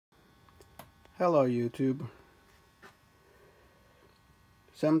Hello YouTube.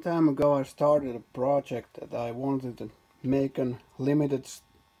 Some time ago I started a project that I wanted to make a limited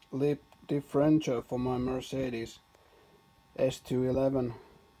slip differential for my Mercedes S211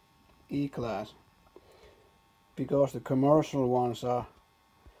 E-Class, because the commercial ones are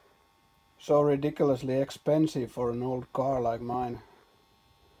so ridiculously expensive for an old car like mine.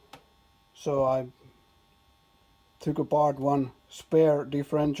 So I took apart one spare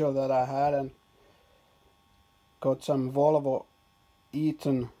differential that I had and got some Volvo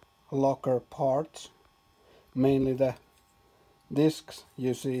Eaton locker parts, mainly the discs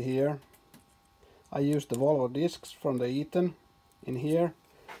you see here. I used the Volvo discs from the Eaton. In here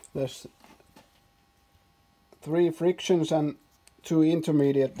there's 3 frictions and 2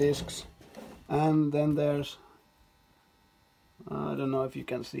 intermediate discs, and then there's, I don't know if you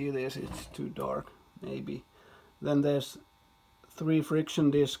can see this, it's too dark maybe. Then there's 3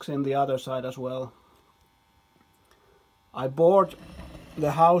 friction discs in the other side as well. I bought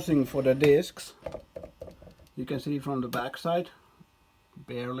the housing for the discs. You can see from the back side,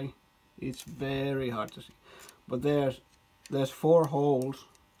 barely. It's very hard to see. But there's 4 holes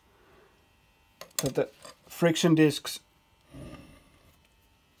that the friction discs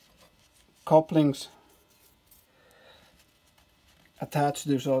couplings attached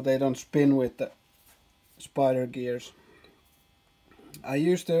to, so they don't spin with the spider gears. I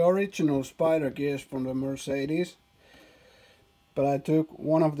used the original spider gears from the Mercedes, but I took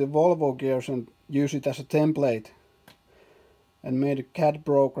one of the Volvo gears and used it as a template and made a CAD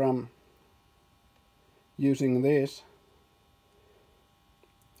program using this,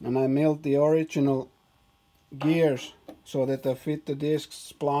 and I milled the original gears so that they fit the disc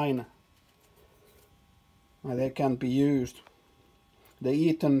spline and they can be used. The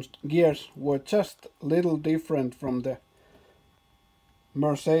Eaton gears were just a little different from the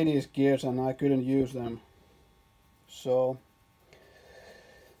Mercedes gears and I couldn't use them. So,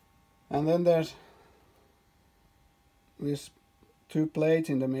 and then there's these 2 plates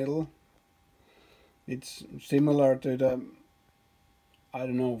in the middle. It's similar to the, I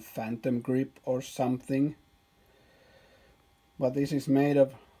don't know, Phantom grip or something, but this is made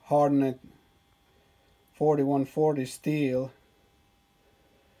of hardened 4140 steel,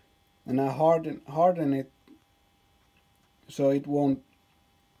 and I harden it so it won't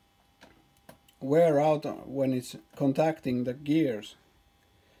wear out when it's contacting the gears.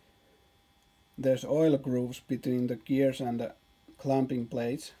 There's oil grooves between the gears and the clamping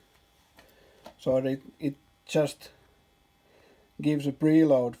plates, so it just gives a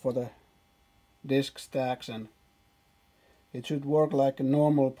preload for the disc stacks, and it should work like a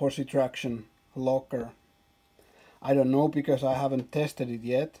normal posi traction locker. I don't know because I haven't tested it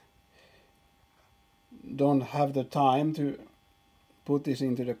yet. Don't have the time to put this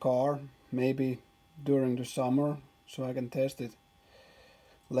into the car. Maybe during the summer, so I can test it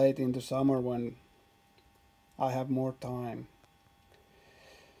late in the summer when I have more time.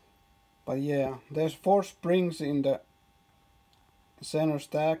 But yeah, there's 4 springs in the center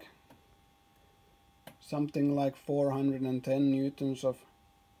stack, something like 410 newtons of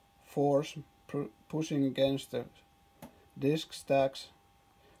force pushing against the disc stacks,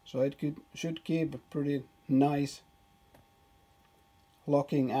 so it should keep a pretty nice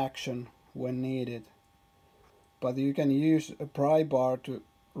locking action when needed. But you can use a pry bar to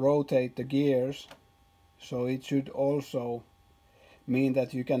rotate the gears, so it should also mean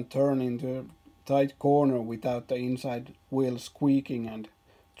that you can turn into a tight corner without the inside wheel squeaking and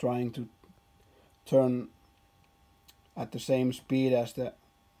trying to turn at the same speed as the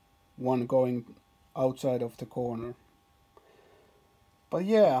one going outside of the corner. But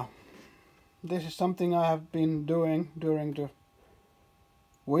yeah, this is something I have been doing during the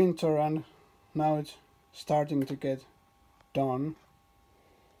winter, and now it's starting to get done.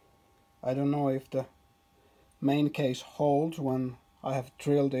 I don't know if the main case holds when I have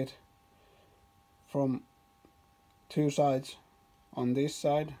drilled it from 2 sides, on this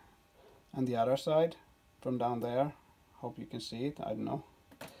side and the other side from down there. Hope you can see it, I don't know.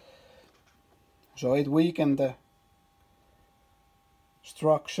 So it weakened the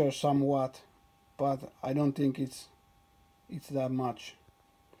structure somewhat, but I don't think it's that much.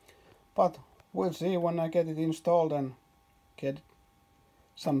 But we'll see when I get it installed and get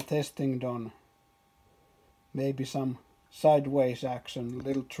some testing done. Maybe some sideways action, a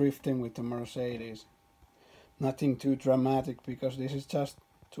little drifting with the Mercedes. Nothing too dramatic, because this is just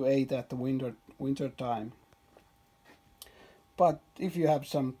to aid at the winter time. But if you have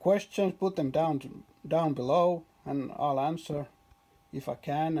some questions, put them down below and I'll answer if I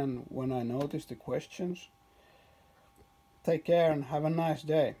can and when I notice the questions. Take care and have a nice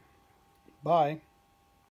day. Bye.